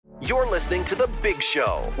You're listening to The Big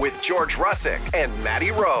Show with George Russick and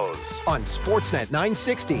Matty Rose on Sportsnet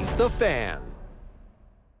 960, The Fan.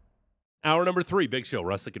 Hour number 3, Big Show,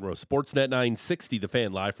 Russick and Rose. Sportsnet 960, The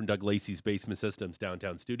Fan, live from Doug Lacey's Basement Systems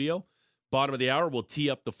downtown studio. Bottom of the hour, we'll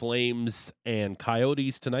tee up the Flames and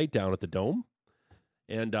Coyotes tonight down at the Dome.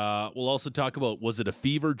 And we'll also talk about, was it a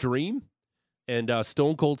fever dream? And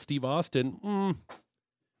Stone Cold Steve Austin,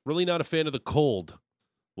 really not a fan of the cold.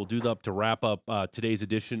 We'll do that to wrap up today's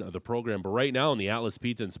edition of the program. But right now on the Atlas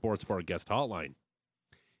Pizza and Sports Bar guest hotline,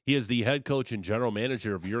 he is the head coach and general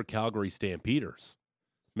manager of your Calgary Stampeders,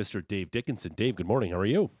 Mr. Dave Dickenson. Dave, good morning. How are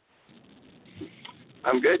you?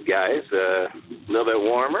 I'm good, guys. A little bit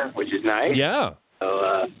warmer, which is nice. Yeah.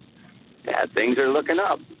 So, things are looking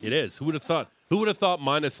up. It is. Who would have thought? Who would have thought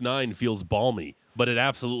 -9 feels balmy? But it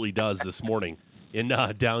absolutely does this morning in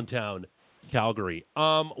downtown Calgary.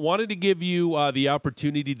 Wanted to give you the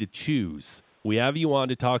opportunity to choose. We have you on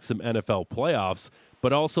to talk some NFL playoffs,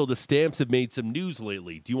 but also the Stamps have made some news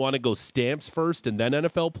lately. Do you want to go Stamps first and then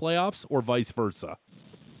NFL playoffs, or vice versa?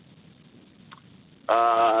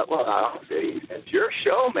 Well, it's your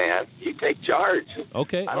show, man. You take charge.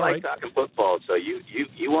 Okay, I all like right. talking football, so you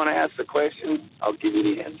want to ask the question, I'll give you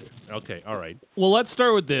the answer. Okay, all right. Well, let's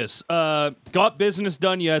start with this. Got business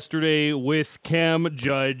done yesterday with Cam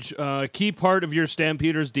Judge, key part of your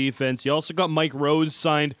Stampeders defense. You also got Mike Rose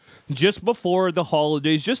signed just before the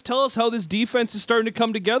holidays. Just tell us how this defense is starting to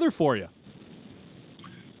come together for you.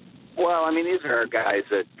 Well, I mean, these are our guys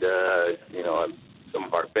that, some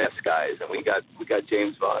of our best guys, and we got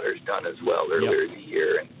James Vaughters done as well earlier in the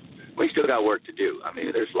year, and we still got work to do. I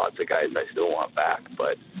mean, there's lots of guys I still want back,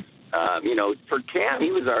 but for Cam,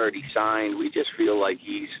 he was already signed. We just feel like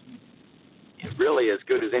he's really as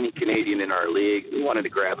good as any Canadian in our league. We wanted to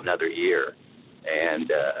grab another year, and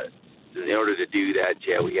in order to do that,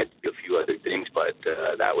 we had to do a few other things, but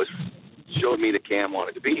that showed me that Cam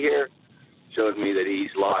wanted to be here, showed me that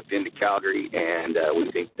he's locked into Calgary, and we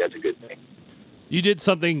think that's a good thing. You did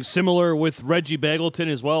something similar with Reggie Bagleton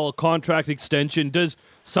as well, a contract extension. Does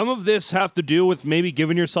some of this have to do with maybe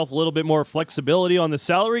giving yourself a little bit more flexibility on the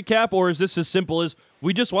salary cap, or is this as simple as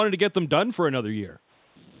we just wanted to get them done for another year?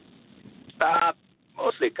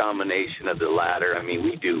 Mostly a combination of the latter. I mean,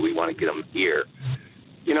 we want to get them here.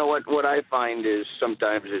 You know, what I find is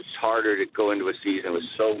sometimes it's harder to go into a season with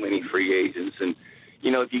so many free agents. And,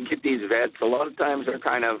 if you get these vets, a lot of times they're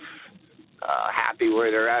kind of happy where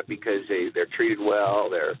they're at because they're treated well.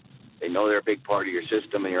 They know they're a big part of your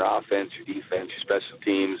system and your offense, your defense, your special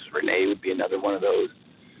teams. Renee would be another one of those.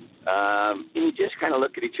 And you just kind of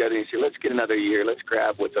look at each other and say, let's get another year. Let's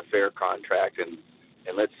grab what's a fair contract, and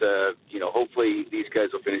let's, hopefully these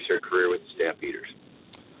guys will finish their career with the Stampeders.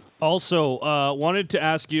 Also, wanted to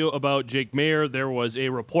ask you about Jake Mayer. There was a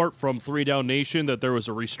report from 3 Down Nation that there was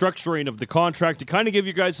a restructuring of the contract to kind of give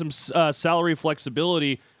you guys some salary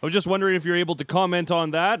flexibility. I was just wondering if you're able to comment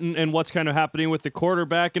on that and what's kind of happening with the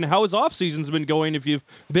quarterback and how his offseason's been going, if you've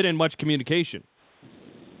been in much communication.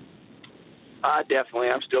 Definitely.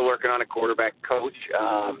 I'm still working on a quarterback coach.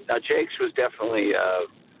 Now, Jake's was definitely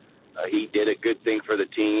he did a good thing for the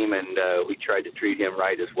team, and we tried to treat him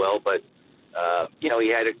right as well. But, he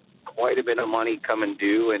had quite a bit of money coming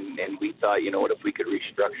due, and we thought, if we could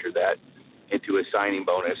restructure that into a signing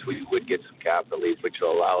bonus, we would get some cap relief, which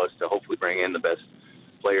will allow us to hopefully bring in the best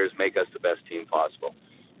players, make us the best team possible.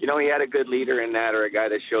 He had a good leader in that, or a guy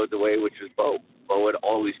that showed the way, which was Bo. Bo had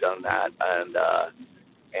always done that, and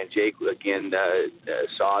Jake, again,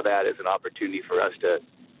 saw that as an opportunity for us to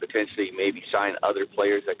potentially maybe sign other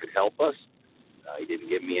players that could help us. He didn't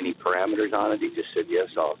give me any parameters on it. He just said, yes,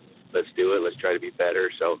 let's do it. Let's try to be better.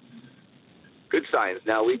 So good signs.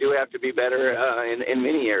 Now, we do have to be better in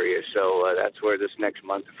many areas, so that's where this next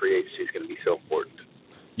month of free agency is going to be so important.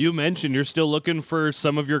 You mentioned you're still looking for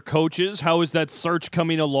some of your coaches. How is that search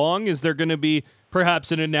coming along? Is there going to be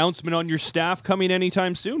perhaps an announcement on your staff coming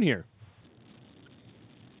anytime soon here?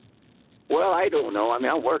 Well, I don't know. I mean,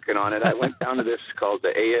 I'm working on it. I went down to this called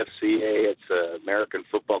the AFCA. It's the American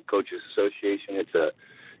Football Coaches Association. It's a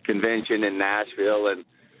convention in Nashville, and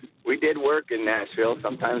we did work in Nashville.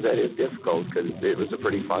 Sometimes that is difficult because it was a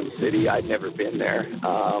pretty fun city. I'd never been there,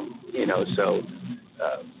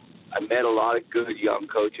 I met a lot of good young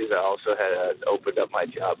coaches. I also had opened up my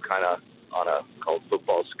job kind of on called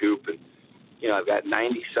Football Scoop, and I've got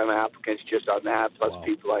 90-some applicants just on that, plus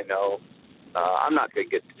people I know. I'm not going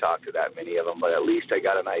to get to talk to that many of them, but at least I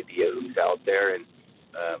got an idea who's out there, and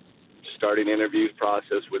starting interview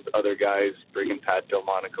process with other guys, bringing Pat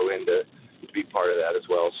Delmonico in to be part of that as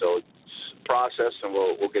well. So it's a process, and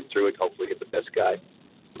we'll get through it, hopefully get the best guy.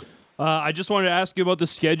 I just wanted to ask you about the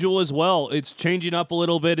schedule as well. It's changing up a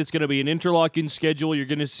little bit. It's going to be an interlocking schedule. You're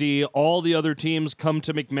going to see all the other teams come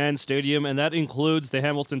to McMahon Stadium, and that includes the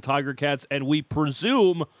Hamilton Tiger Cats, and we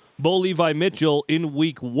presume Bo Levi Mitchell in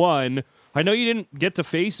Week 1. I know you didn't get to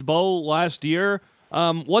face Bo last year.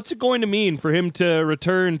 What's it going to mean for him to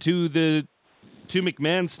return to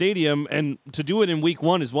McMahon Stadium and to do it in Week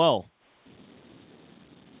 1 as well?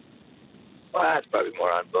 Well, that's probably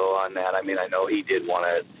more on Bo on that. I mean, I know he did want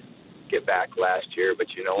to get back last year, but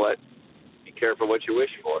you know what? Be careful what you wish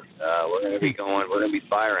for. We're going to be going. We're going to be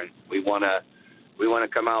firing. We want to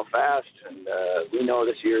come out fast, and we know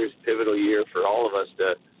this year is a pivotal year for all of us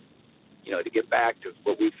to get back to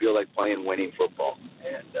what we feel like playing winning football.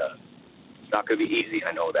 And it's not going to be easy.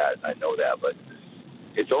 I know that, but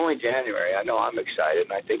it's only January. I know I'm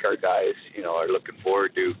excited, and I think our guys, are looking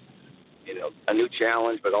forward to, a new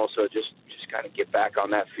challenge, but also just kind of get back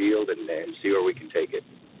on that field and see where we can take it.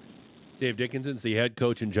 Dave Dickinson's the head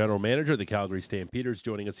coach and general manager of the Calgary Stampeders,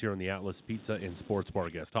 joining us here on the Atlas Pizza and Sports Bar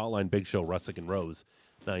Guest Hotline. Big Show, Russick and Rose,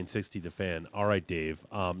 960 The Fan. All right, Dave,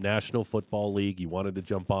 National Football League, you wanted to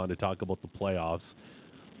jump on to talk about the playoffs.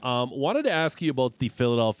 Wanted to ask you about the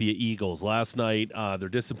Philadelphia Eagles. Last night, their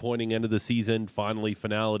disappointing end of the season,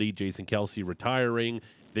 finality, Jason Kelce retiring.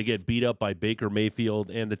 They get beat up by Baker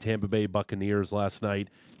Mayfield and the Tampa Bay Buccaneers last night.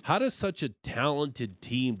 How does such a talented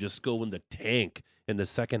team just go in the tank in the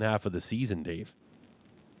second half of the season, Dave?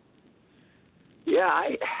 Yeah,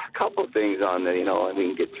 a couple of things on that. We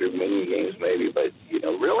can get through many games maybe, but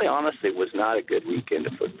really, honestly, it was not a good weekend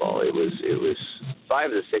of football. It was 5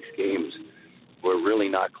 of the 6 games were really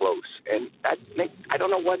not close, and I don't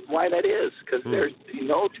know why that is, because there's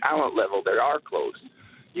no talent level that are close.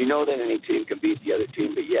 That any team can beat the other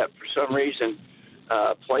team, but yet for some reason,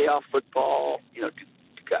 playoff football, do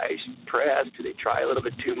guys press? Do they try a little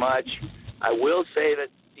bit too much? I will say that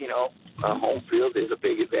home field is a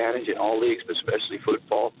big advantage in all leagues, but especially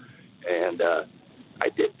football. And I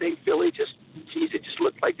did think Philly it just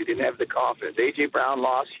looked like they didn't have the confidence. A.J. Brown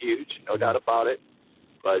lost huge, no doubt about it.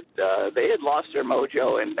 But they had lost their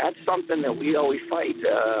mojo, and that's something that we always fight.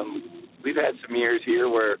 We've had some years here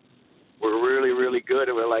where we're really, really good,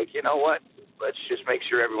 and we're like, you know what? Let's just make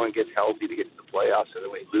sure everyone gets healthy to get to the playoffs, and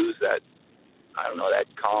then we lose that, that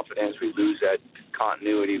confidence. We lose that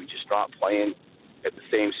continuity. We just stop playing at the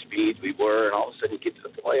same speed we were, and all of a sudden you get to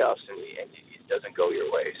the playoffs, and it doesn't go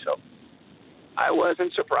your way. So I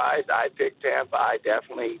wasn't surprised. I picked Tampa. I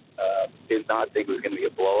definitely did not think it was going to be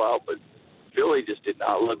a blowout, but Philly just did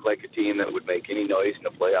not look like a team that would make any noise in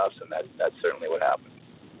the playoffs, and that's certainly what happened.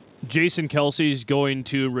 Jason Kelce's going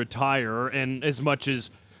to retire, and as much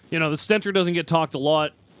as, the center doesn't get talked a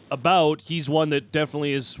lot about, he's one that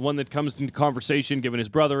definitely is one that comes into conversation given his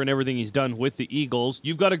brother and everything he's done with the Eagles.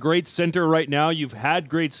 You've got a great center right now. You've had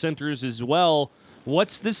great centers as well.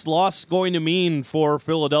 What's this loss going to mean for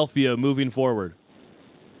Philadelphia moving forward?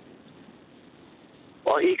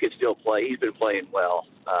 Well, he could still play. He's been playing well.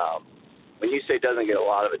 When you say doesn't get a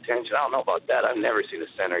lot of attention, I don't know about that. I've never seen a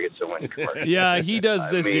center get so many commercials. Yeah, he does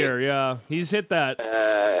this year. Yeah, he's hit that.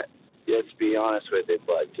 Let's be honest with it,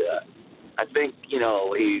 but I think he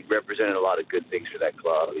represented a lot of good things for that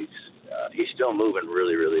club. He's still moving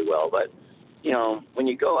really, really well. But when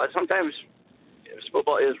you go, sometimes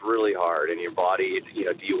football is really hard in your body. Do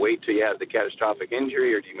you wait till you have the catastrophic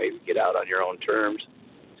injury, or do you maybe get out on your own terms?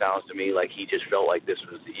 Sounds to me like he just felt like this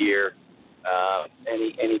was the year.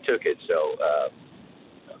 And he took it. So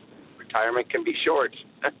retirement can be short.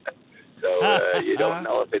 So you don't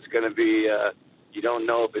know if it's going to be. You don't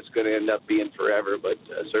know if it's going to end up being forever. But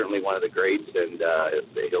certainly one of the greats, and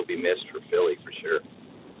he'll be missed for Philly for sure.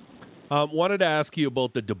 Wanted to ask you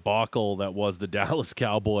about the debacle that was the Dallas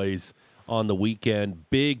Cowboys on the weekend.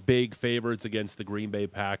 Big favorites against the Green Bay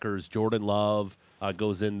Packers. Jordan Love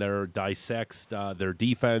goes in there, dissects their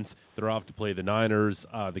defense. They're off to play the Niners.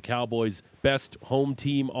 The Cowboys, best home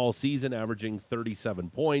team all season, averaging 37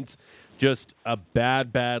 points. Just a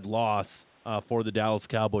bad loss for the Dallas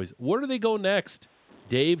Cowboys. Where do they go next?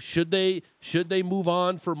 Dave, should they move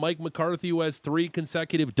on for Mike McCarthy, who has 3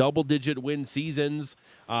 consecutive double-digit win seasons?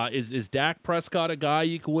 Is Dak Prescott a guy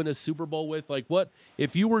you can win a Super Bowl with? Like, what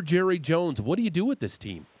if you were Jerry Jones? What do you do with this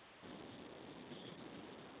team?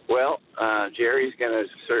 Well, Jerry's going to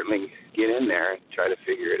certainly get in there and try to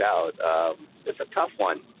figure it out. It's a tough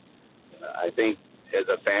one. I think as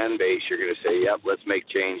a fan base, you're going to say, "Yep, let's make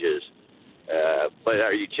changes." But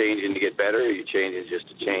are you changing to get better, or are you changing just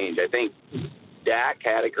to change? I think Dak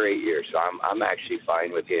had a great year, so I'm actually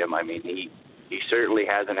fine with him. I mean, he certainly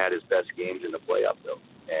hasn't had his best games in the playoff, though.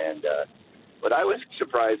 And But I was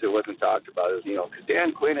surprised it wasn't talked about, because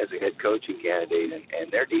Dan Quinn is a head coaching candidate,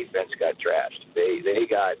 and their defense got trashed. They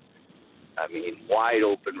got, wide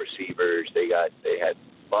open receivers. They had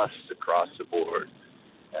busts across the board.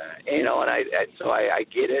 So I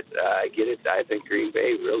get it. I think Green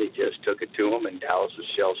Bay really just took it to them, and Dallas was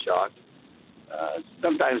shell shocked.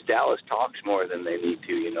 Sometimes Dallas talks more than they need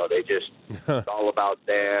to. They just it's all about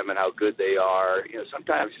them and how good they are.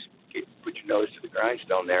 Sometimes just put your nose to the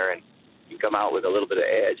grindstone there and you come out with a little bit of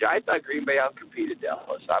edge. I thought Green Bay outcompeted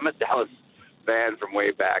Dallas. I'm a Dallas fan from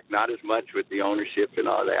way back, not as much with the ownership and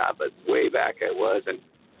all that, but way back I was, and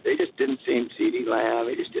they just didn't seem CeeDee Lamb.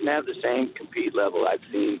 They just didn't have the same compete level I've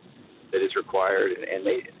seen that is required, and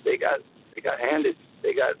they got handed.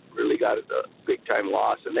 They really got a big time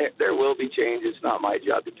loss, and there will be changes. It's not my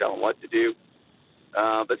job to tell them what to do,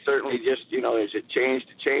 but certainly just is it change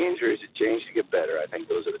to change or is it change to get better? I think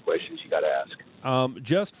those are the questions you got to ask.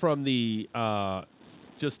 Just from the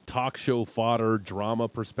just talk show fodder drama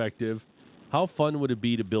perspective, how fun would it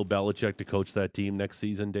be to Bill Belichick to coach that team next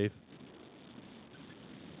season, Dave?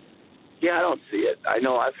 Yeah, I don't see it. I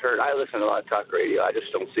know I listen to a lot of talk radio. I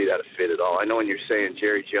just don't see that a fit at all. I know when you're saying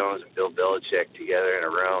Jerry Jones and Bill Belichick together in a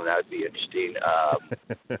room, that would be interesting.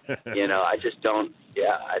 I just don't.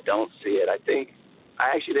 Yeah, I don't see it. I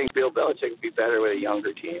actually think Bill Belichick would be better with a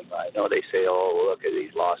younger team. I know they say, "Oh, look at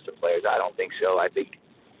he's lost to players." I don't think so. I think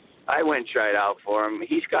I went and tried out for him.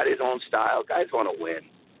 He's got his own style. Guys want to win.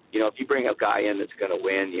 If you bring a guy in that's going to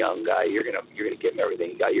win, young guy, you're gonna give him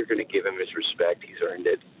everything. You're going to give him his respect. He's earned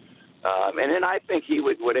it. And then I think he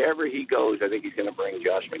would, whatever he goes, I think he's going to bring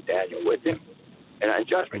Josh McDaniel with him. And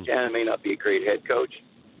Josh McDaniel may not be a great head coach,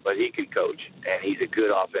 but he can coach, and he's a good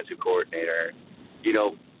offensive coordinator.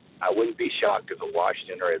 I wouldn't be shocked if a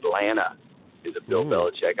Washington or Atlanta is a Bill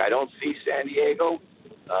Belichick. I don't see San Diego.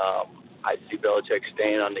 I see Belichick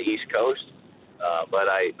staying on the East Coast,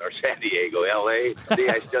 or San Diego, L.A. See,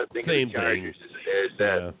 I still think Same of the Chargers thing.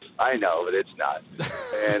 Yeah. I know, but it's not.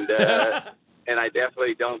 And and I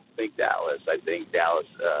definitely don't think Dallas. I think Dallas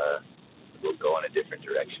will go in a different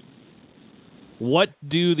direction. What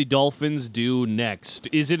do the Dolphins do next?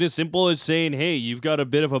 Is it as simple as saying, hey, you've got a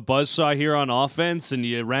bit of a buzzsaw here on offense and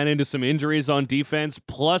you ran into some injuries on defense,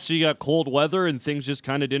 plus you got cold weather and things just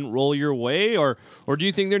kind of didn't roll your way? Or do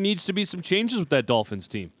you think there needs to be some changes with that Dolphins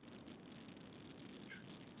team?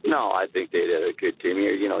 No, I think they did a good team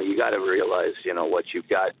here. You got to realize, what you've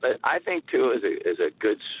got. But I think, too, is a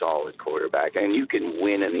good, solid quarterback. And you can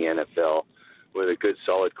win in the NFL with a good,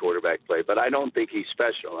 solid quarterback play. But I don't think he's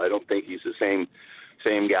special. I don't think he's the same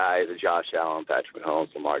guy as Josh Allen, Patrick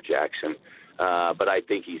Mahomes, Lamar Jackson. But I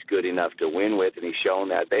think he's good enough to win with, and he's shown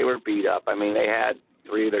that. They were beat up. They had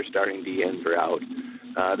 3 of their starting DNs were out.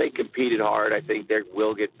 They competed hard. I think they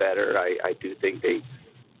will get better. I do think they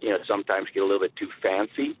sometimes get a little bit too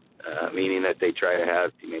fancy, meaning that they try to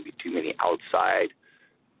have maybe too many outside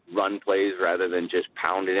run plays rather than just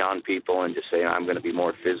pounding on people and just saying, I'm going to be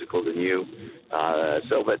more physical than you.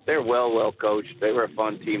 But they're well coached. They were a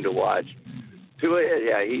fun team to watch.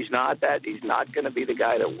 He's not going to be the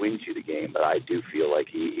guy that wins you the game, but I do feel like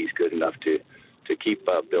he's good enough to keep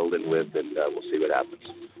building with, and we'll see what happens.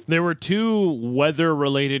 There were 2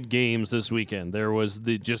 weather-related games this weekend. There was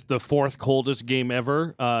the 4th coldest game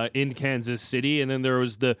ever in Kansas City, and then there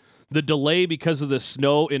was the delay because of the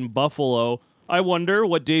snow in Buffalo. I wonder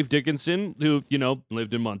what Dave Dickenson, who,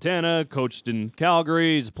 lived in Montana, coached in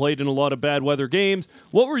Calgary, has played in a lot of bad weather games.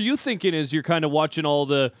 What were you thinking as you're kind of watching all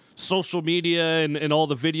the social media and all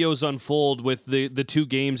the videos unfold with the 2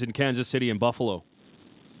 games in Kansas City and Buffalo?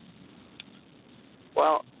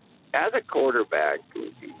 Well, as a quarterback,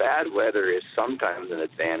 bad weather is sometimes an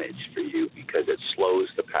advantage for you because it slows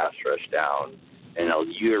the pass rush down and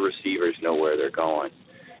your receivers know where they're going.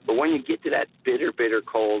 But when you get to that bitter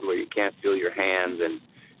cold where you can't feel your hands and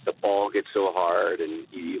the ball gets so hard and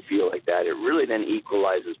you feel like that, it really then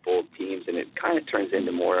equalizes both teams, and it kind of turns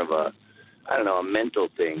into more of a mental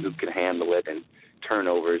thing, who can handle it, and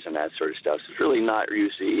turnovers and that sort of stuff. So it's really not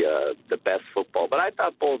usually the best football. But I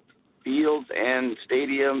thought both fields and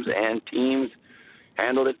stadiums and teams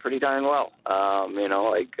handled it pretty darn well.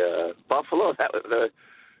 Buffalo, that was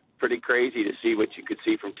pretty crazy to see what you could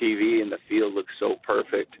see from TV, and the field looks so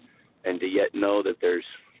perfect, and to yet know that there's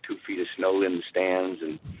 2 feet of snow in the stands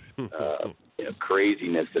and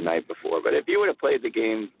craziness the night before. But if you would have played the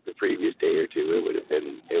game the previous day or 2,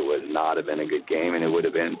 it would not have been a good game, and it would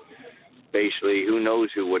have been basically who knows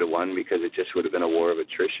who would have won, because it just would have been a war of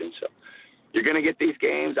attrition. So you're going to get these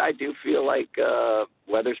games. I do feel like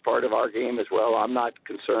weather's part of our game as well. I'm not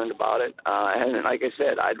concerned about it. And like I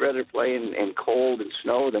said, I'd rather play in cold and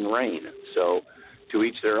snow than rain. So to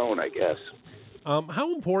each their own, I guess.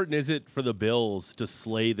 How important is it for the Bills to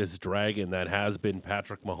slay this dragon that has been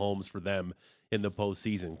Patrick Mahomes for them in the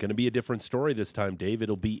postseason? Going to be a different story this time, Dave.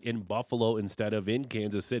 It'll be in Buffalo instead of in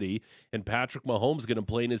Kansas City, and Patrick Mahomes going to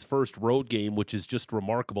play in his first road game, which is just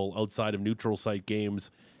remarkable outside of neutral site games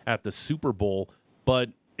at the Super Bowl. But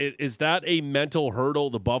is that a mental hurdle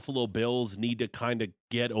the Buffalo Bills need to kind of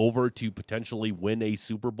get over to potentially win a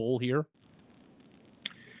Super Bowl here?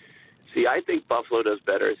 See, I think Buffalo does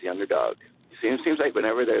better as the underdog. Seems like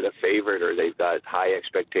whenever they're the favorite or they've got high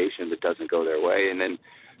expectations, it doesn't go their way. And then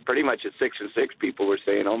pretty much at 6-6, people were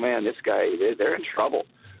saying, "Oh man, this guy, they're in trouble.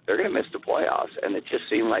 They're going to miss the playoffs." And it just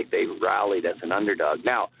seemed like they rallied as an underdog.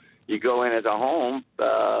 Now you go in as a home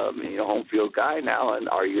field guy now, and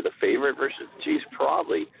are you the favorite versus the Chiefs?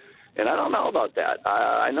 Probably. And I don't know about that.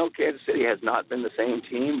 I know Kansas City has not been the same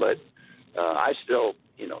team, but I still,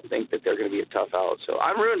 think that they're going to be a tough out. So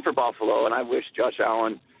I'm rooting for Buffalo, and I wish Josh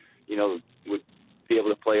Allen, would be able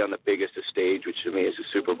to play on the biggest of stage, which to me is the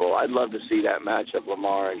Super Bowl. I'd love to see that matchup,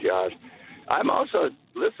 Lamar and Josh. I'm also,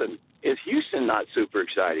 is Houston not super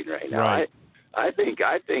exciting right now? Right. I think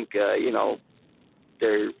their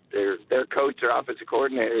coach, their offensive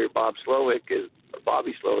coordinator, Bobby Slowick is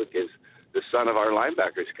the son of our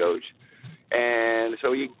linebackers coach. And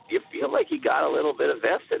so you feel like he got a little bit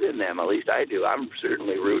vested in them. At least I do. I'm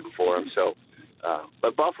certainly rooting for him. So,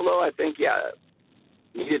 but Buffalo, I think,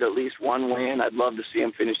 needed at least one win. I'd love to see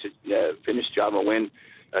him finish job a win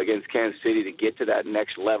against Kansas City to get to that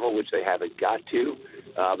next level, which they haven't got to.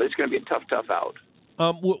 But it's going to be a tough out.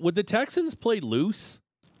 Would the Texans play loose,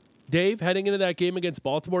 Dave, heading into that game against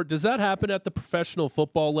Baltimore? Does that happen at the professional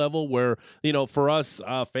football level where, for us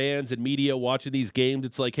fans and media watching these games,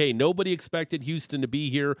 it's like, hey, nobody expected Houston to be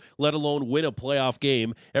here, let alone win a playoff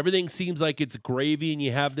game. Everything seems like it's gravy, and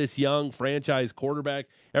you have this young franchise quarterback.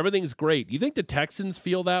 Everything's great. You think the Texans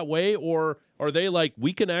feel that way, or are they like,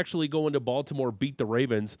 we can actually go into Baltimore, beat the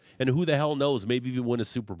Ravens, and who the hell knows, maybe even win a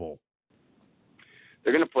Super Bowl?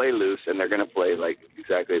 They're going to play loose, and they're going to play like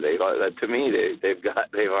exactly to me.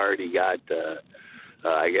 They've already got.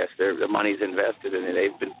 I guess the money's invested in it.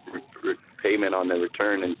 They've been payment on the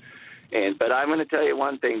return, but I'm going to tell you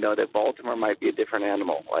one thing though, that Baltimore might be a different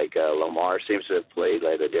animal. Like Lamar seems to have played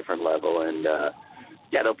at a different level, and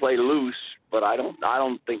they'll play loose, but I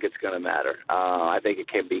don't think it's going to matter. I think it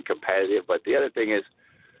can be competitive, but the other thing is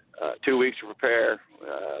 2 weeks to prepare.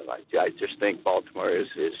 I just think Baltimore is.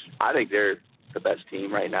 I think they're the best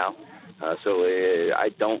team right now. So I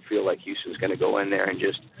don't feel like Houston's going to go in there and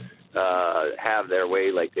just have their way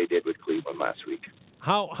like they did with Cleveland last week.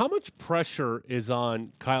 How much pressure is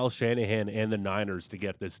on Kyle Shanahan and the Niners to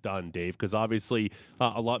get this done, Dave? Because obviously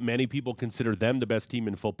many people consider them the best team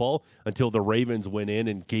in football until the Ravens went in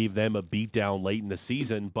and gave them a beatdown late in the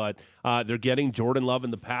season. But they're getting Jordan Love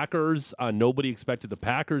and the Packers. Nobody expected the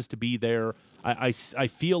Packers to be there. I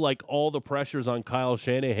feel like all the pressure's on Kyle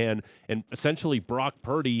Shanahan and essentially Brock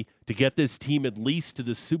Purdy to get this team at least to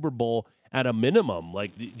the Super Bowl at a minimum.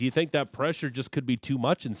 Like, do you think that pressure just could be too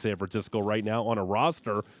much in San Francisco right now on a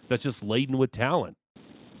roster that's just laden with talent?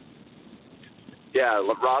 Yeah,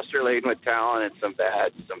 roster laden with talent and some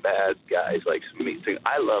bad guys. Like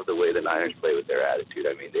I love the way the Niners play with their attitude.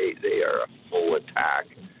 I mean, they are a full attack,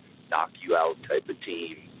 knock you out type of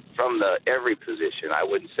team from every position. I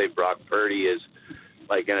wouldn't say Brock Purdy is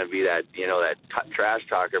like going to be that trash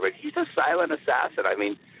talker, but he's a silent assassin. I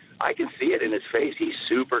mean, I can see it in his face. He's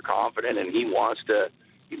super confident, and he wants to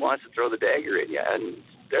throw the dagger in you. And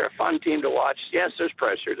they're a fun team to watch. Yes, there's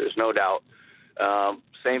pressure. There's no doubt.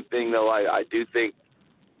 Same thing, though. I do think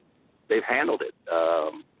they've handled it.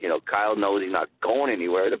 Kyle knows he's not going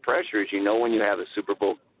anywhere. The pressure is, when you have a Super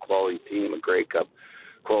Bowl quality team, a Grey Cup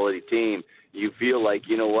quality team, you feel like,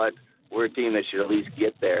 we're a team that should at least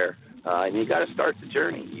get there. And you got to start the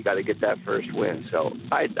journey. You got to get that first win. So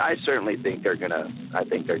I certainly think they're gonna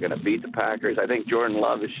beat the Packers. I think Jordan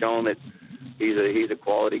Love has shown that he's a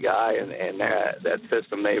quality guy, and that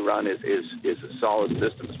system they run is a solid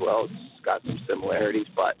system as well. It's got some similarities,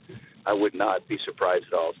 but I would not be surprised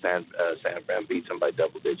at all. San Fran beats them by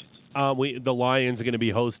double digits. The Lions are going to be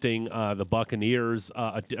hosting the Buccaneers,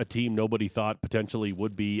 a team nobody thought potentially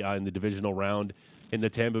would be in the divisional round in the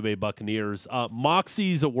Tampa Bay Buccaneers.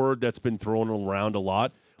 Moxie's a word that's been thrown around a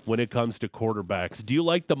lot when it comes to quarterbacks. Do you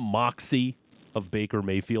like the moxie of Baker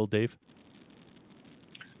Mayfield, Dave?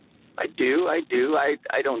 I do.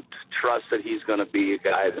 I don't trust that he's going to be a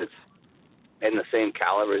guy that's in the same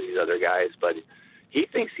caliber as these other guys, but he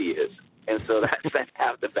thinks he is. And so that's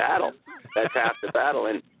half the battle. That's half the battle.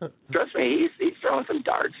 And trust me, he's throwing some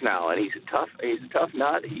darts now, and he's a tough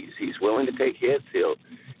nut. He's willing to take hits.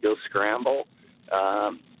 He'll scramble.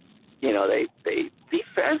 They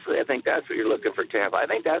defensively, I think that's what you're looking for Tampa. I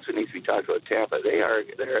think that's what needs to be talked about Tampa. They're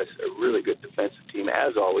a really good defensive team,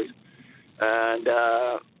 as always. And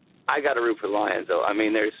I got to root for the Lions, though. I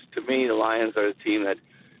mean, to me, the Lions are the team that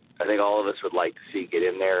I think all of us would like to see get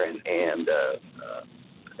in there, and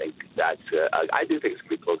I think that's. I do think it's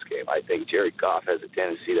going to be a close game. I think Jared Goff has a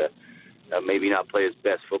tendency to maybe not play his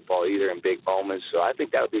best football either in big moments. So I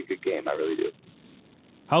think that would be a good game. I really do.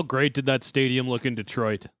 How great did that stadium look in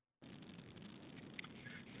Detroit?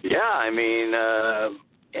 Yeah, I mean, I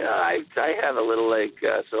have a little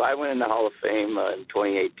so I went in the Hall of Fame in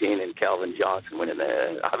 2018, and Calvin Johnson went in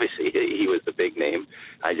there. Obviously, he was the big name.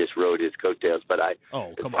 I just rode his coattails. But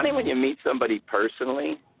it's funny when you meet somebody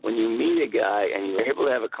personally, when you meet a guy and you're able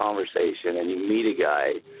to have a conversation, and you meet a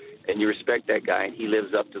guy and you respect that guy and he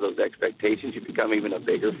lives up to those expectations, you become even a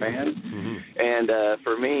bigger fan. Mm-hmm. And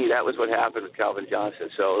for me, that was what happened with Calvin Johnson.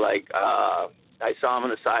 So, I saw him on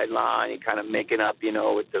the sideline, kind of making up,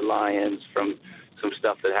 with the Lions from some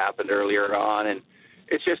stuff that happened earlier on. And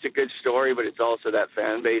it's just a good story, but it's also that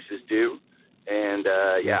fan base is due. And,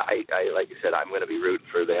 I like I said, I'm going to be rooting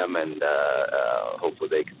for them, and hopefully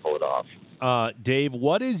they can pull it off. Dave,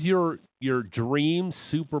 what is your dream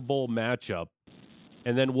Super Bowl matchup?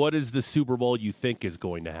 And then what is the Super Bowl you think is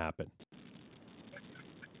going to happen?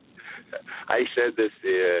 I said this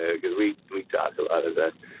because we talk a lot of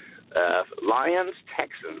that. Lions,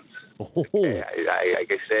 Texans. Oh. Okay, like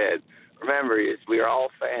I said, remember, we are all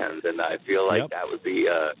fans, and I feel like that would be,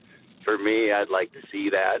 for me, I'd like to see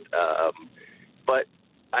that. But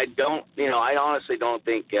I don't, I honestly don't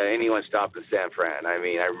think anyone's stopping San Fran. I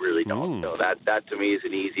mean, I really don't. So that to me is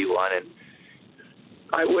an easy one, and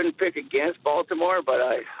I wouldn't pick against Baltimore, but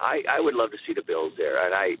I would love to see the Bills there.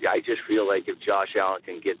 And I just feel like if Josh Allen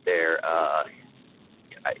can get there,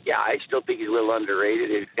 I still think he's a little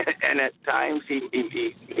underrated. And at times he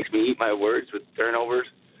makes me eat my words with turnovers.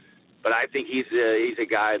 But I think he's a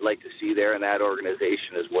guy I'd like to see there in that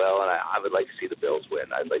organization as well. And I would like to see the Bills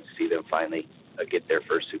win. I'd like to see them finally get their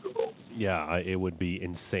first Super Bowl. Yeah, it would be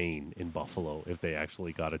insane in Buffalo if they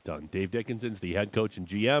actually got it done. Dave Dickinson's the head coach and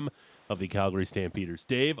GM of the Calgary Stampeders.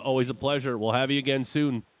 Dave, always a pleasure. We'll have you again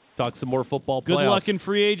soon. Talk some more football playoffs. Good luck in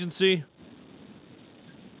free agency.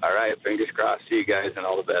 All right, fingers crossed. See you guys, and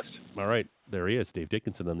all the best. All right, there he is, Dave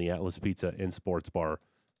Dickinson on the Atlas Pizza and Sports Bar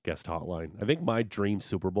guest hotline. I think my dream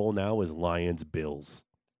Super Bowl now is Lions-Bills.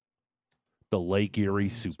 The Lake Erie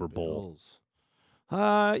Super Bowl.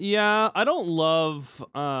 Yeah, I don't love.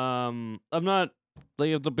 I'm not. Like,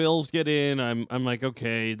 if the Bills get in, I'm like,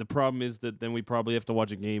 okay. The problem is that then we probably have to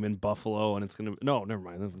watch a game in Buffalo, and it's gonna. No, never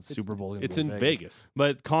mind. The Super Bowl. It's in Vegas.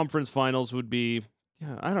 But conference finals would be.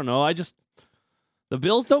 Yeah, I don't know. The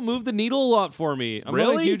Bills don't move the needle a lot for me. I'm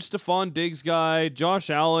not a huge Stephon Diggs guy. Josh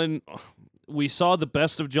Allen. We saw the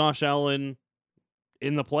best of Josh Allen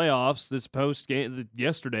in the playoffs this post game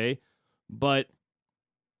yesterday, but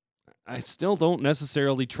I still don't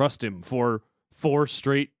necessarily trust him for 4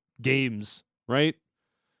 straight games, right?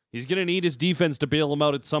 He's going to need his defense to bail him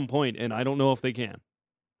out at some point, and I don't know if they can.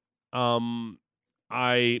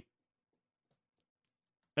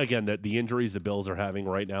 Again, the injuries the Bills are having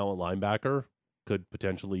right now at linebacker could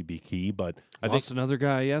potentially be key, but I think another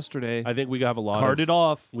guy yesterday. I think we have a lot carted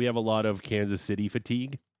off. We have a lot of Kansas City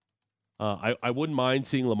fatigue. I wouldn't mind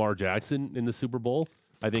seeing Lamar Jackson in the Super Bowl.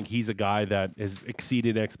 I think he's a guy that has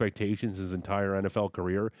exceeded expectations his entire NFL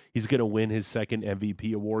career. He's going to win his second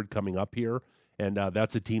MVP award coming up here, and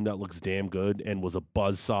that's a team that looks damn good and was a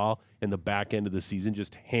buzzsaw in the back end of the season,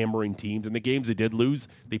 just hammering teams. And the games they did lose,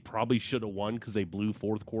 they probably should have won because they blew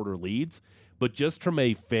fourth quarter leads. But just from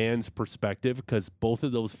a fan's perspective, because both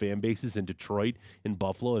of those fan bases in Detroit and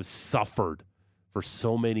Buffalo have suffered for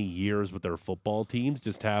so many years with their football teams,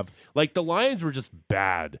 just have, like, the Lions were just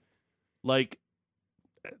bad. Like,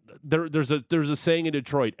 there's a saying in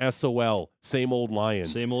Detroit, SOL, same old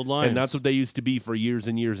Lions. Same old Lions. And that's what they used to be for years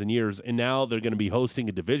and years and years. And now they're going to be hosting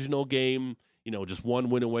a divisional game, just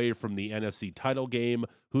one win away from the NFC title game.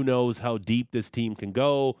 Who knows how deep this team can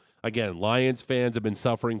go. Again, Lions fans have been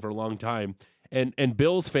suffering for a long time. And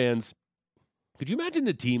Bills fans, could you imagine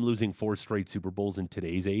a team losing 4 straight Super Bowls in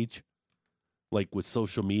today's age? Like, with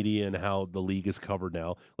social media and how the league is covered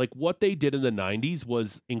now. Like, what they did in the 90s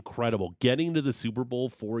was incredible. Getting to the Super Bowl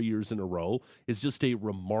 4 years in a row is just a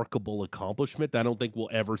remarkable accomplishment that I don't think we'll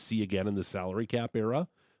ever see again in the salary cap era.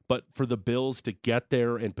 But for the Bills to get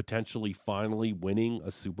there and potentially finally winning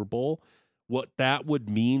a Super Bowl, what that would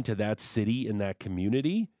mean to that city and that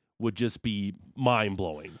community would just be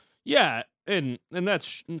mind-blowing. Yeah, and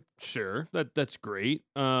that's sure. That's great.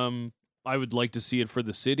 I would like to see it for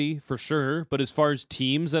the city, for sure. But as far as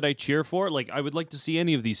teams that I cheer for, like, I would like to see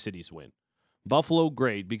any of these cities win. Buffalo,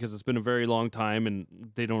 great, because it's been a very long time and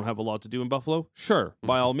they don't have a lot to do in Buffalo. Sure,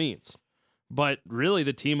 by all means. But really,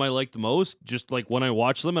 the team I like the most, just like when I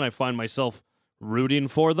watch them and I find myself rooting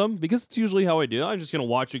for them, because it's usually how I do. I'm just going to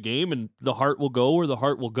watch a game and the heart will go where the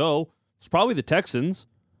heart will go. It's probably the Texans.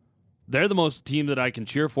 They're the most team that I can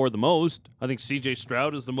cheer for the most. I think C.J.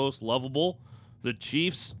 Stroud is the most lovable. The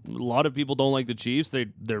Chiefs, a lot of people don't like the Chiefs.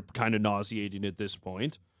 They're kind of nauseating at this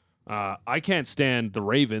point. I can't stand the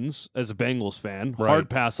Ravens as a Bengals fan. Right. Hard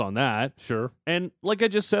pass on that. Sure. And like I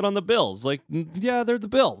just said on the Bills, like, yeah, they're the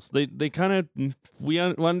Bills. They kind of, we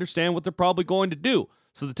understand what they're probably going to do.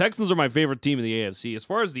 So the Texans are my favorite team in the AFC. As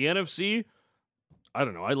far as the NFC, I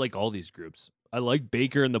don't know. I like all these groups. I like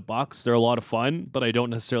Baker and the Bucs. They're a lot of fun, but I don't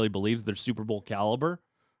necessarily believe they're Super Bowl caliber.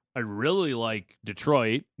 I really like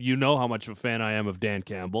Detroit. You know how much of a fan I am of Dan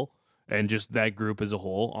Campbell. And just that group as a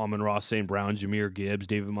whole. Amon-Ra St. Brown, Jahmyr Gibbs,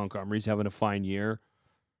 David Montgomery's having a fine year.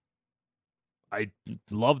 I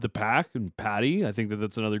love the Pack and Patty. I think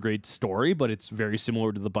that's another great story, but it's very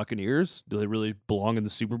similar to the Buccaneers. Do they really belong in the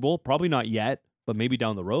Super Bowl? Probably not yet, but maybe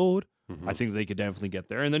down the road. Mm-hmm. I think they could definitely get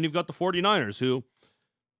there. And then you've got the 49ers, who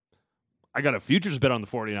I got a futures bet on the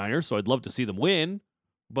 49ers, so I'd love to see them win,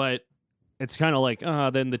 but it's kind of like,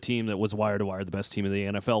 then the team that was wire to wire, the best team in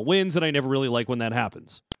the NFL, wins, and I never really like when that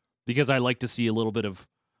happens. Because I like to see a little bit of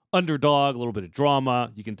underdog, a little bit of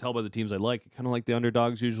drama. You can tell by the teams I like. I kind of like the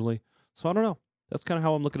underdogs usually. So I don't know. That's kind of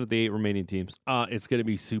how I'm looking at the 8 remaining teams. It's going to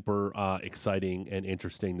be super exciting and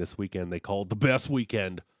interesting this weekend. They call it the best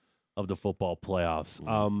weekend of the football playoffs.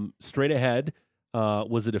 Straight ahead,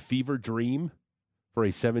 was it a fever dream for a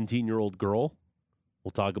 17-year-old girl?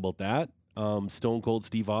 We'll talk about that. Stone Cold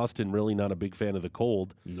Steve Austin, really not a big fan of the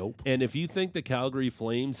cold. Nope. And if you think the Calgary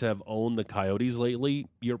Flames have owned the Coyotes lately,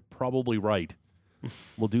 you're probably right.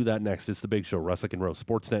 We'll do that next. It's The Big Show, Russick and Rose,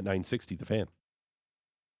 Sportsnet 960, The Fan.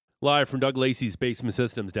 Live from Doug Lacey's Basement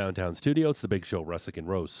Systems downtown studio, it's The Big Show, Russick and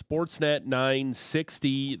Rose, Sportsnet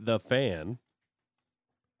 960, The Fan.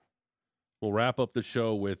 We'll wrap up the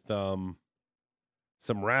show with some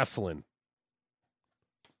wrestling.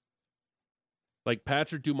 Like,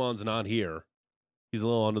 Patrick Dumont's not here. He's a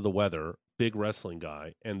little under the weather. Big wrestling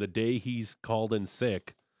guy. And the day he's called in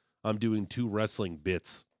sick, I'm doing 2 wrestling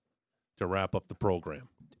bits to wrap up the program.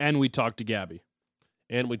 And we talked to Gabby.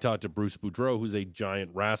 And we talked to Bruce Boudreau, who's a giant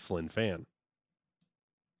wrestling fan.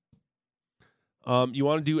 You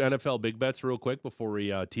want to do NFL big bets real quick before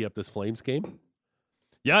we tee up this Flames game?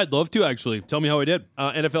 Yeah, I'd love to, actually. Tell me how I did.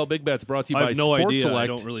 NFL big bets brought to you I by have no Sports idea. Select. I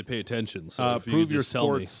don't really pay attention. So if you Prove could your just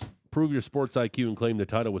tell me. Prove your sports IQ and claim the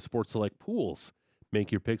title with Sports Select Pools. Make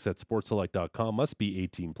your picks at sportselect.com. Must be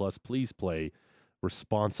 18 plus. Please play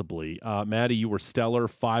responsibly. Maddie, you were stellar,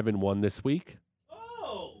 5-1 this week.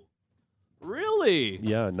 Oh, really?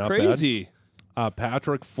 Yeah, not crazy. bad.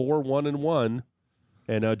 Patrick, 4-1-1,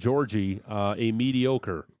 and Georgie, a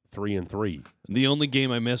mediocre 3-3. The only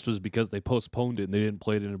game I missed was because they postponed it and they didn't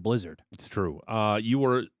play it in a blizzard. It's true. You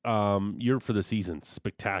were you're for the season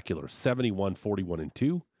spectacular,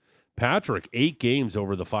 71-41-2. Patrick, 8 games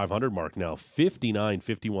over the 500 mark now,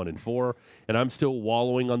 59-51-4, and I'm still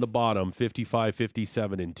wallowing on the bottom,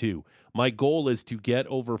 55-57-2. My goal is to get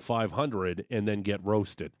over 500 and then get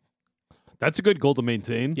roasted. That's a good goal to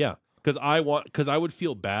maintain. Yeah, because I would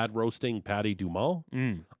feel bad roasting Patty Dumont.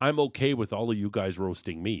 I'm okay with all of you guys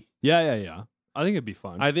roasting me. Yeah. I think it'd be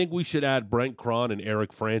fun. I think we should add Brent Cron and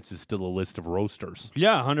Eric Francis to the list of roasters.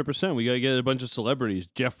 Yeah, 100%. We got to get a bunch of celebrities.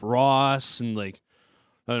 Jeff Ross and, like,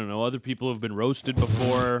 I don't know, other people who have been roasted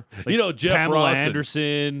before. Like Jeff Pamela Ross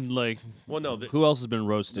Anderson. Like, well, no, who else has been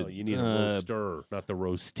roasted? No, you need a roaster, not the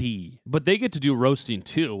roastee. But they get to do roasting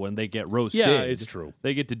too when they get roasted. Yeah, it's true.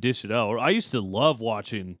 They get to dish it out. I used to love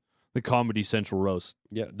watching the Comedy Central roast.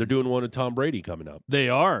 Yeah, they're doing one of Tom Brady coming up. They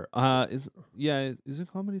are. Is it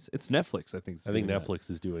comedy? It's Netflix, I think. I think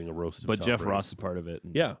Netflix is doing a roast of but Tom Jeff Brady. Ross is part of it.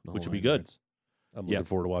 Yeah, which would be good. I'm looking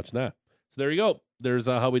forward to watching that. So there you go. There's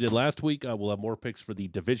how we did last week. We'll have more picks for the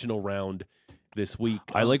divisional round this week.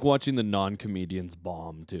 I like watching the non-comedians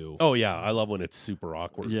bomb, too. Oh, yeah. I love when it's super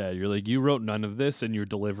awkward. Yeah, you're like, you wrote none of this, and your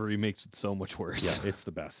delivery makes it so much worse. Yeah, it's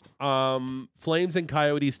the best. Flames and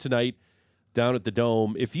Coyotes tonight down at the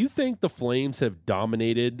Dome. If you think the Flames have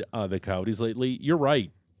dominated the Coyotes lately, you're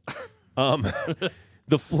right.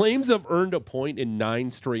 The Flames have earned a point in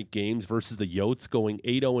 9 straight games versus the Yotes, going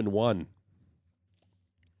 8-0-1.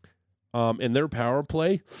 And their power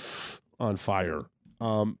play on fire.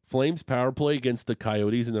 Flames power play against the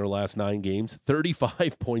Coyotes in their last 9 games,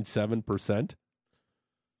 35.7%.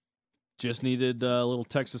 Just needed a little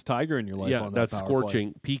Texas Tiger in your life. Yeah, on that that's power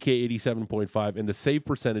scorching. PK 87.5, and the save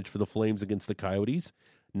percentage for the Flames against the Coyotes,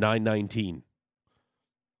 919.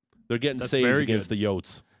 They're getting That's saves very against good. the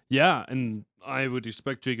Yotes. Yeah, and I would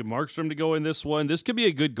expect Jacob Markstrom to go in this one. This could be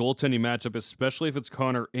a good goaltending matchup, especially if it's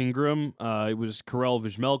Connor Ingram. It was Karel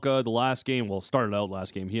Vizmelka the last game. Well, started out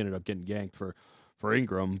last game. He ended up getting ganked for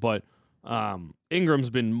Ingram, but Ingram's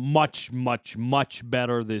been much, much, much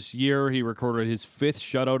better this year. He recorded his 5th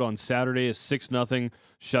shutout on Saturday, a 6-0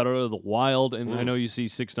 shutout of the Wild. And I know you see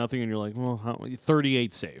 6-0 and you're like, well,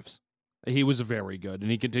 38 saves. He was very good,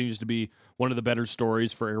 and he continues to be one of the better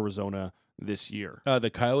stories for Arizona this year.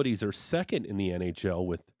 The Coyotes are second in the NHL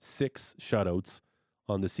with 6 shutouts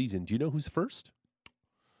on the season. Do you know who's first?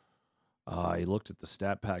 I looked at the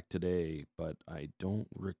stat pack today, but I don't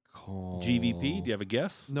recall. GVP, do you have a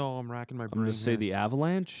guess? No, I'm racking my I'm brain. going to say here. the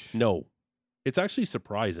Avalanche. No. It's actually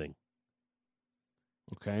surprising.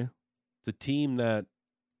 Okay. It's a team that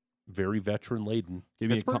very veteran laden. Give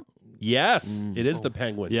me a Pittsburgh? Yes, Mm. it is the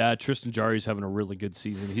Penguins. Yeah, Tristan Jarry's having a really good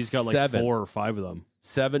season. He's got like 7. 4 or 5 of them.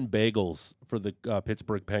 7 bagels for the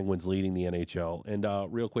Pittsburgh Penguins leading the NHL. And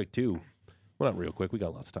real quick, too. Well, not real quick. We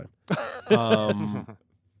got lots of time.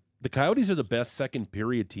 The Coyotes are the best second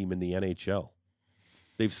period team in the NHL.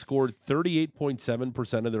 They've scored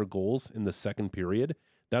 38.7% of their goals in the second period.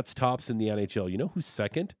 That's tops in the NHL. You know who's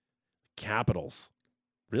second? Capitals.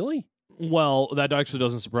 Really? Well, that actually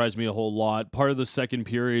doesn't surprise me a whole lot. Part of the second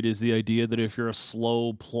period is the idea that if you're a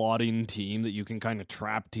slow, plodding team, that you can kind of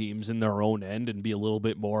trap teams in their own end and be a little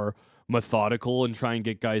bit more methodical and try and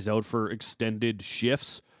get guys out for extended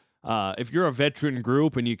shifts. If you're a veteran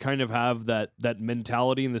group and you kind of have that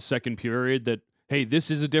mentality in the second period that, hey,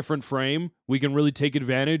 this is a different frame, we can really take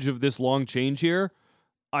advantage of this long change here,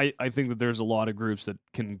 I think that there's a lot of groups that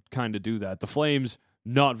can kind of do that. The Flames,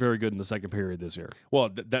 not very good in the second period this year. Well,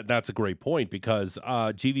 that's a great point because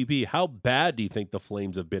GVP, how bad do you think the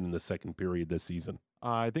Flames have been in the second period this season?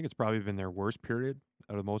 I think it's probably been their worst period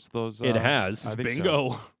out of most of those. It has. I think so.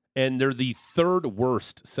 Bingo. And they're the 3rd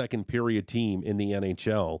worst second period team in the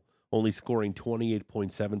NHL, only scoring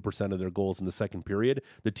 28.7% of their goals in the second period.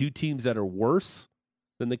 The 2 teams that are worse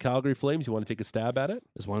than the Calgary Flames, you want to take a stab at it?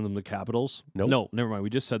 Is one of them the Capitals? Nope. No, never mind. We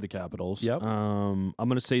just said the Capitals. Yep. I'm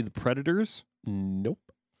going to say the Predators. Nope.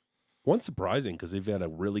 One's surprising because they've had a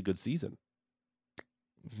really good season.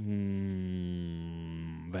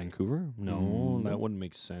 Vancouver? No, No. that wouldn't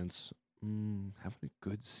make sense. Having a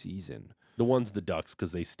good season. The one's the Ducks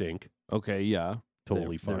because they stink. Okay, yeah.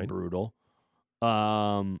 Totally They're fine. brutal.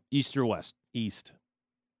 East or West? East.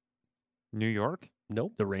 New York.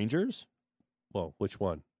 Nope. The Rangers? Well, which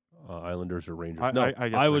one? Islanders or Rangers? I, no, I,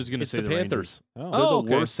 guess I was Rangers. going to it's say the the Panthers. Rangers. They're Oh, the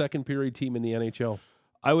okay. worst second period team in the NHL.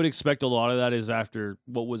 I would expect a lot of that is after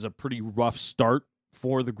what was a pretty rough start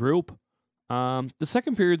for the group. The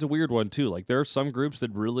second period's a weird one, too. Like, there are some groups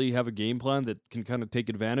that really have a game plan that can kind of take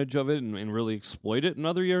advantage of it and really exploit it. In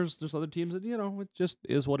other years, there's other teams that, it just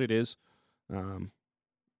is what it is.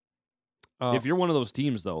 If you're one of those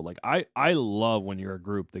teams, though, like, I love when you're a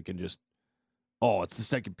group that can just, it's the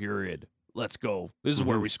second period. Let's go. This is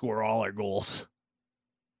where we score all our goals.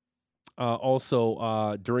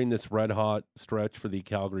 Also, during this red-hot stretch for the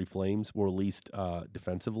Calgary Flames, or at least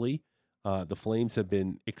defensively, the Flames have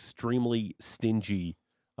been extremely stingy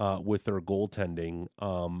with their goaltending.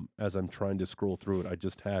 As I'm trying to scroll through it, I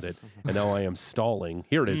just had it, and now I am stalling.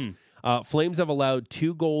 Here it is. Flames have allowed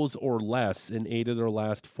 2 goals or less in 8 of their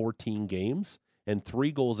last 14 games, and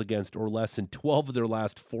 3 goals against or less in 12 of their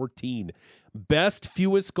last 14. Best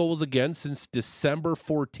fewest goals against since December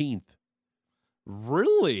 14th.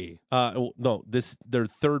 Really? No, they're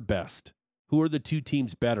 3rd best. Who are the 2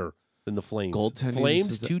 teams better than the Flames? Goaltending Flames,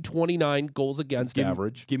 is- 229 goals against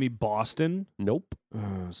average. Give me Boston. Nope.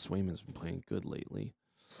 Swayman's been playing good lately.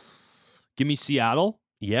 Give me Seattle.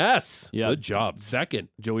 Yes. Yeah. Good job. Second.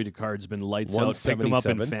 Joey Decard's been lights out. Picked him up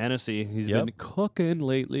in 177. fantasy. He's Yep. been cooking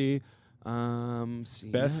lately.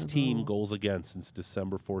 Best team Seattle. goals against since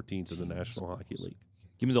December 14th in the National Hockey League.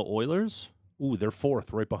 Give me the Oilers. Ooh, they're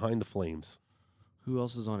 4th, right behind the Flames. Who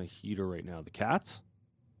else is on a heater right now? The Cats?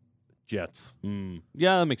 Jets.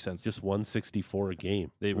 Yeah, that makes sense. Just 164 a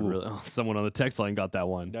game. They would Ooh, really. Someone on the text line got that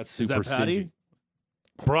one. That's Is super that Patty? stingy.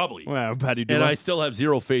 Probably. Well, Patty, And I still have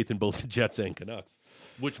zero faith in both the Jets and Canucks,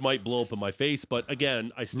 which might blow up in my face. But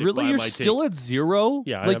again, I stick really, by you're my still take. at 0.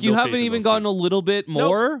 Yeah, I like have you no haven't faith in even those gotten teams. a little bit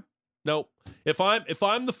more. Nope. If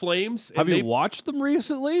I'm the Flames, Have you watched them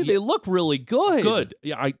recently? They look really good. good?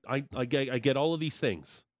 Yeah, I get all of these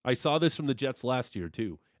things. I saw this from the Jets last year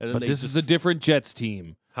too. And then But this is a different Jets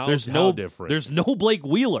team. How different? There's no Blake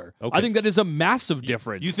Wheeler. Okay. I think that is a massive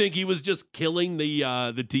difference. You think he was just killing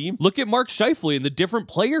the team? Look at Mark Scheifele and the different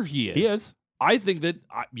player he is. He is. I think that,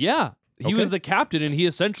 he was the captain, and he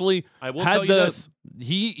essentially I will had tell you this.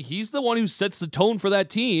 He's the one who sets the tone for that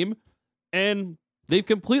team, and they've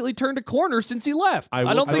completely turned a corner since he left.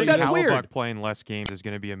 I don't think that's Hellebuyck weird. playing less games is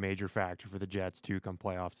going to be a major factor for the Jets too come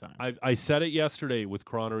playoff time. I said it yesterday with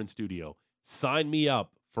Croner in studio. Sign me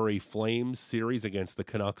up for a Flames series against the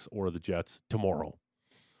Canucks or the Jets tomorrow.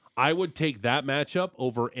 I would take that matchup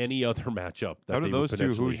over any other matchup. Out of those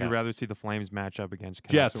two, who would you rather see the Flames match up against?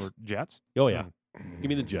 Canucks Jets. Or Jets? Oh, yeah. Give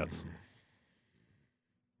me the Jets.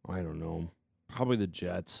 I don't know. Probably the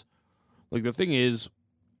Jets. Like, the thing is,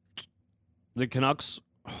 the Canucks,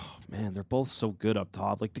 man, they're both so good up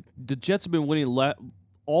top. Like, the Jets have been winning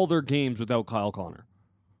all their games without Kyle Connor.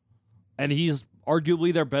 And he's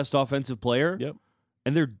arguably their best offensive player. Yep.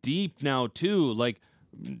 And they're deep now, too. Like,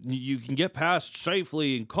 you can get past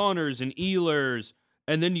Scheifele and Connors and Ehlers,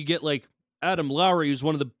 and then you get, like, Adam Lowry, who's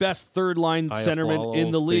one of the best third-line centermen in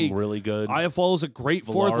the league. Really good. Iafalo's a great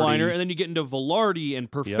fourth-liner, and then you get into Velarde and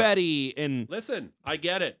Perfetti. And listen, I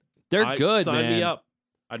get it. They're good, Sign man. me up.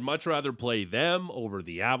 I'd much rather play them over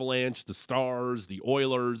the Avalanche, the Stars, the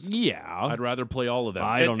Oilers. Yeah. I'd rather play all of them.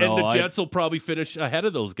 I don't know. And the Jets will probably finish ahead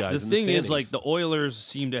of those guys. The thing is, like, the Oilers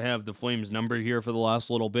seem to have the Flames number here for the last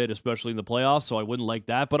little bit, especially in the playoffs, so I wouldn't like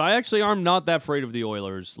that. But I actually am not that afraid of the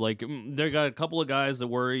Oilers. Like, they got a couple of guys that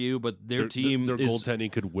worry you, but their team their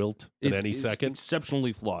goaltending could wilt at any second.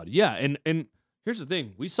 Exceptionally flawed. Yeah, and here's the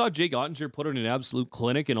thing. We saw Jake Ottinger put in an absolute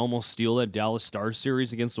clinic and almost steal that Dallas Stars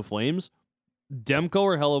series against the Flames. Demko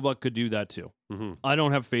or Hellebuyck could do that too. Mm-hmm. I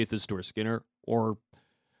don't have faith that Stuart Skinner or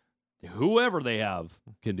whoever they have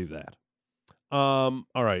can do that. All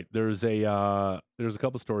right. There's a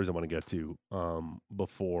couple stories I want to get to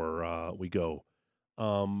before we go.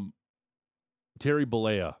 Terry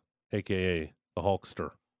Bollea, aka the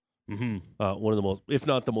Hulkster. Mm-hmm. One of the most, if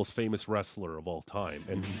not the most famous wrestler of all time,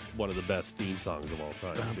 and one of the best theme songs of all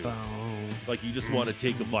time, too. Like, you just want to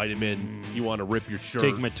take a vitamin, you want to rip your shirt.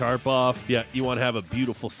 Take my tarp off. Yeah, you want to have a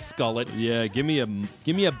beautiful skullet. Yeah, give me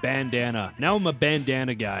a bandana. Now I'm a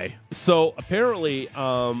bandana guy. So, apparently,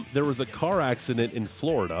 there was a car accident in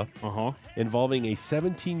Florida involving a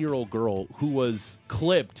 17-year-old girl who was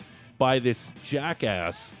clipped by this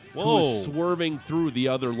jackass who was swerving through the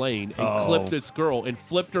other lane and clipped this girl and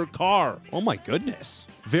flipped her car. Oh, my goodness.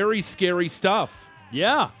 Very scary stuff.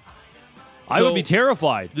 Yeah. I would be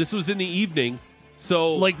terrified. This was in the evening.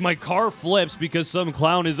 So, like, my car flips because some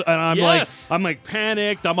clown is, and I'm like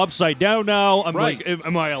panicked. I'm upside down now. I'm like,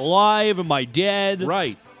 am I alive? Am I dead?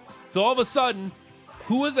 Right. So all of a sudden,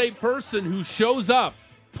 who is a person who shows up,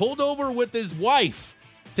 pulled over with his wife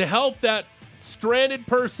to help that stranded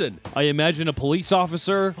person? I imagine a police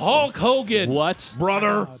officer. Hulk Hogan. What?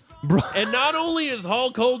 Brother. And not only is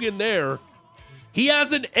Hulk Hogan there, he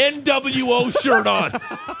has an NWO shirt on.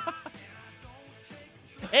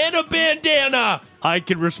 And a bandana. I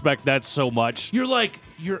can respect that so much. You're like,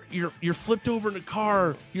 you're flipped over in a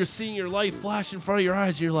car, you're seeing your life flash in front of your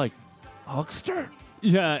eyes, you're like, Hulkster?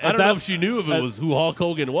 Yeah. I don't know if she knew if it was who Hulk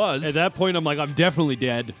Hogan was. At that point, I'm like, I'm definitely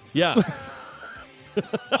dead. Yeah.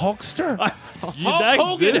 Hulkster? Hulk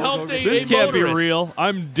Hogan helped a This can't be motorist. real.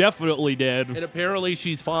 I'm definitely dead. And apparently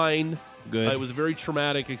she's fine. Good. It was a very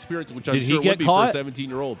traumatic experience, which I'm Did he sure get would be caught? for a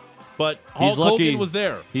 17-year-old. But He's Hulk lucky. Hogan was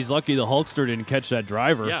there. He's lucky the Hulkster didn't catch that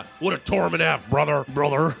driver. Yeah. Would have tore him in half, brother.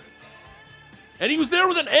 And he was there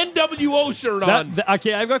with an NWO shirt on.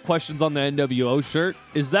 Okay, I've got questions on the NWO shirt.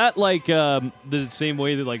 Is that like the same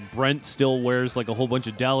way that like Brent still wears like a whole bunch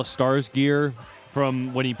of Dallas Stars gear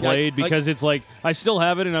from when he played? Because it's like I still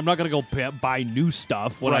have it, and I'm not gonna go buy new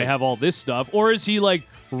stuff when I have all this stuff. Or is he like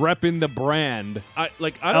repping the brand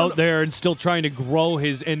out there and still trying to grow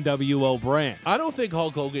his NWO brand? I don't think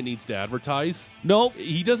Hulk Hogan needs to advertise. Nope.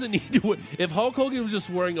 He doesn't need to. If Hulk Hogan was just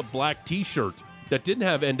wearing a black T-shirt that didn't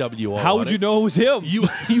have NWO How on would it, you know it was him?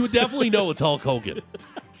 You would definitely know it's Hulk Hogan.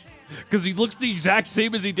 Because he looks the exact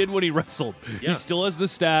same as he did when he wrestled. Yeah. He still has the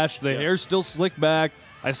stash. The hair's still slicked back.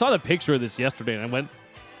 I saw the picture of this yesterday, and I went,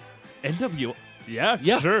 NWO?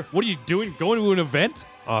 Yeah, sure. What are you doing? Going to an event?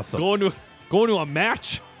 Awesome. Going to a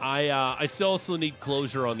match? I still also need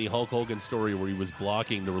closure on the Hulk Hogan story where he was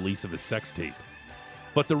blocking the release of his sex tape.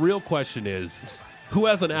 But the real question is, who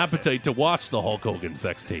has an appetite to watch the Hulk Hogan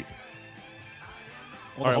sex tape?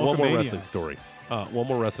 Well, all right, one more Hulkamaniacs.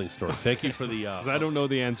 wrestling story. Thank you for the... 'Cause I don't know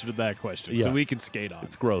the answer to that question, Yeah. so we can skate on.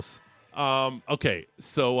 It's gross. Okay,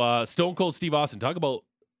 so Stone Cold Steve Austin, talk about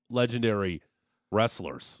legendary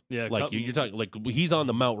wrestlers. Yeah, like you're talking like he's on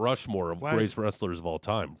the Mount Rushmore of What? greatest wrestlers of all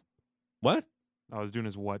time. What? I was doing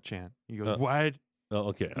his what chant. He goes, what? Oh,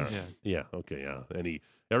 okay. All right. Yeah. Okay. Yeah. And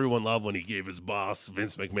everyone loved when he gave his boss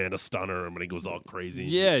Vince McMahon a stunner, and when he goes all crazy.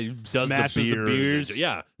 Yeah, he does smashes the beers.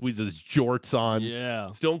 Yeah, with his jorts on.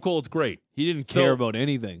 Yeah. Stone Cold's great. He didn't care about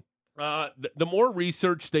anything. The more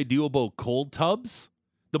research they do about cold tubs,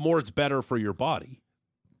 the more it's better for your body.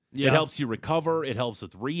 Yeah. It helps you recover. It helps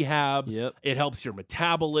with rehab. Yep. It helps your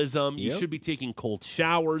metabolism. You Yep. should be taking cold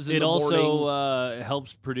showers in It the morning. also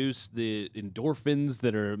helps produce the endorphins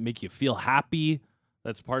that make you feel happy.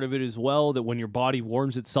 That's part of it as well, that when your body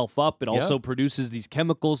warms itself up, it also produces these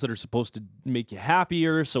chemicals that are supposed to make you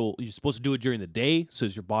happier. So you're supposed to do it during the day. So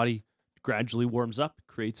as your body gradually warms up, it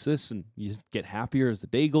creates this, and you get happier as the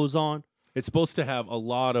day goes on. It's supposed to have a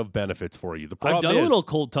lot of benefits for you. The I've problem done is, a little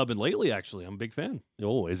cold tubbing lately, actually. I'm a big fan.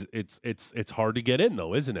 it's hard to get in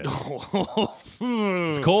though, isn't it? It's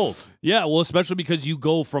It's cold. Yeah, well, especially because you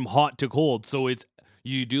go from hot to cold. So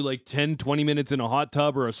you do like 10, 20 minutes in a hot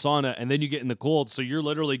tub or a sauna, and then you get in the cold. So you're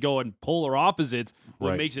literally going polar opposites.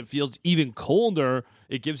 What Right. makes it feel even colder,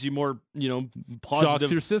 it gives you more, positive.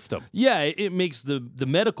 Shocks your system. Yeah, it makes the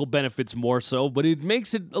medical benefits more so, but it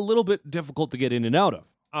makes it a little bit difficult to get in and out of.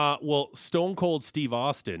 Well, Stone Cold Steve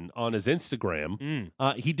Austin on his Instagram,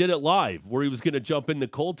 he did it live where he was going to jump in the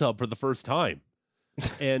cold tub for the first time.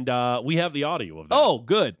 And we have the audio of that. Oh,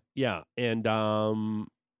 good. Yeah. And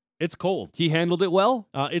it's cold. He handled it well.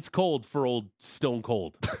 It's cold for old Stone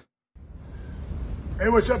Cold. Hey,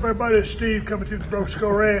 what's up, everybody? It's Steve coming to the Broke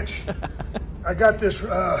Skull Ranch. I got this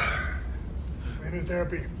renewed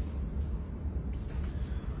therapy.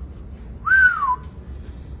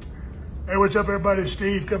 Hey, what's up, everybody? It's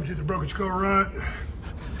Steve coming to the Broken Skull Run.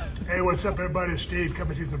 Hey, what's up, everybody? It's Steve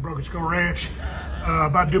coming to the Broken Skull Ranch.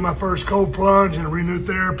 About to do my first cold plunge and renewed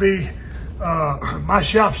therapy. My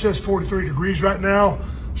shop says 43 degrees right now,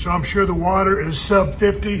 so I'm sure the water is sub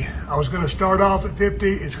 50. I was going to start off at 50.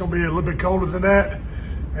 It's going to be a little bit colder than that.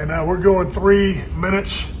 And we're going 3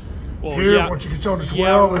 minutes here. yeah. Once it gets on to 12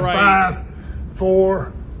 Yeah, and right. 5,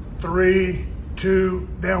 4, 3, 2,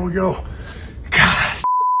 down we go. God.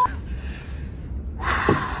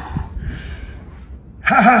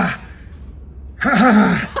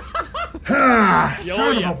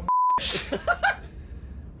 Son of a bitch.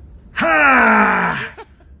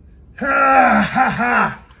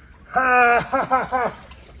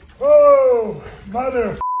 Oh,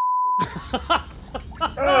 mother.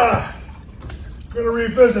 Gonna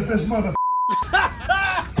revisit this mother.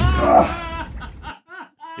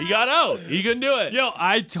 He got out. He couldn't do it. Yo,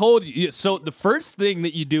 I told you. So the first thing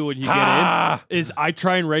that you do when you get in is I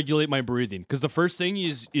try and regulate my breathing, because the first thing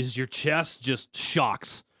is your chest just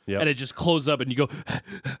shocks. Yep. And it just closes up and you go.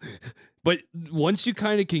 But once you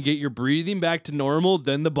kind of can get your breathing back to normal,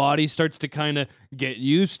 then the body starts to kind of get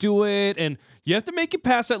used to it. And you have to make it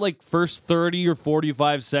past that like first 30 or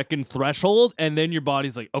 45 second threshold. And then your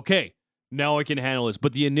body's like, okay, now I can handle this.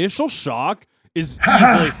 But the initial shock is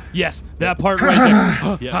easily, yes, that part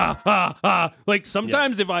right there. Like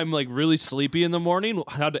sometimes if I'm like really sleepy in the morning,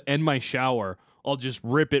 how to end my shower, I'll just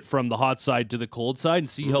rip it from the hot side to the cold side and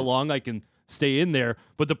see how long I can stay in there.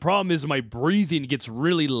 But the problem is my breathing gets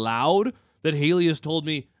really loud. That Haley has told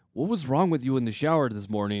me, what was wrong with you in the shower this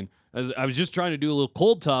morning? I was just trying to do a little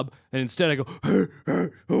cold tub, and instead I go, and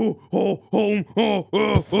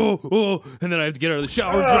then I have to get out of the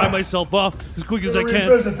shower, dry myself off as quick as I can.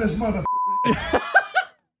 Revisit this mother.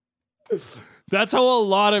 That's how a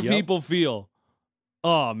lot of people feel.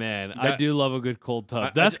 Oh, man, I do love a good cold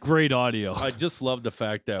tub. That's great audio. I just love the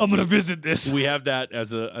fact that I'm going to visit this. we have that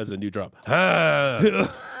as a new drop.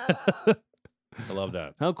 I love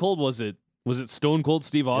that. How cold was it? Was it Stone Cold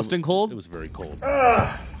Steve Austin cold? It was very cold.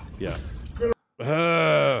 Yeah.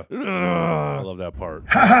 I love that part.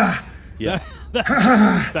 Yeah.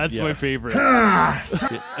 That's my favorite.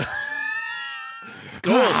 It's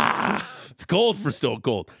cold. It's cold for Stone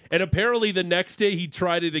Cold. And apparently the next day he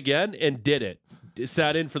tried it again and did it.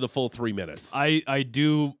 Sat in for the full 3 minutes. I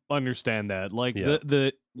do understand that. Like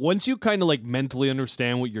the once you kind of like mentally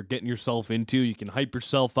understand what you're getting yourself into, you can hype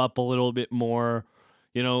yourself up a little bit more.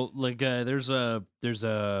 You know, like there's a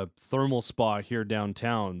thermal spa here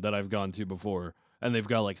downtown that I've gone to before, and they've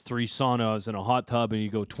got like 3 saunas and a hot tub, and you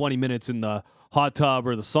go 20 minutes in the hot tub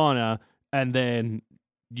or the sauna, and then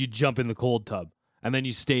you jump in the cold tub. And then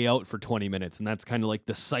you stay out for 20 minutes, and that's kind of like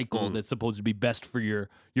the cycle that's supposed to be best for your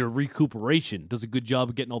recuperation. Does a good job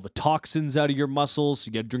of getting all the toxins out of your muscles.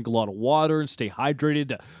 You got to drink a lot of water and stay hydrated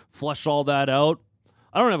to flush all that out.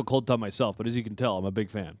 I don't have a cold tub myself, but as you can tell, I'm a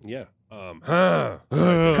big fan. Yeah. Son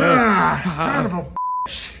of a.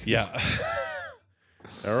 Yeah.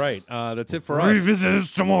 All right, that's it for us. Revisit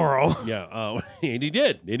this tomorrow. Yeah, and he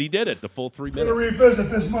did. And he did it, the full 3 Gonna minutes. revisit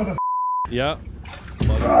this mother. Yeah.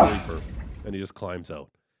 Mother creeper. And he just climbs out.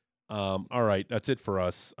 All right, that's it for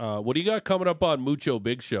us. What do you got coming up on Mucho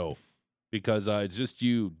Big Show? Because it's just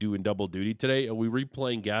you doing double duty today. Are we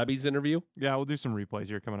replaying Gabby's interview? Yeah, we'll do some replays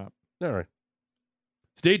here coming up. All right.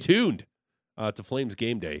 Stay tuned to Flames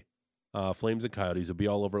game day. Flames and Coyotes will be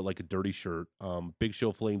all over it like a dirty shirt. Big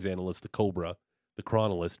Show Flames analyst, the Cobra, the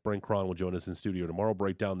Chronolist, Brent Cron will join us in studio tomorrow.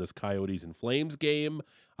 Break down this Coyotes and Flames game.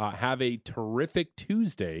 Have a terrific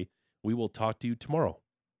Tuesday. We will talk to you tomorrow.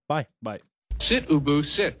 Bye. Bye. Sit, Ubu,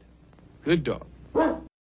 sit. Good dog.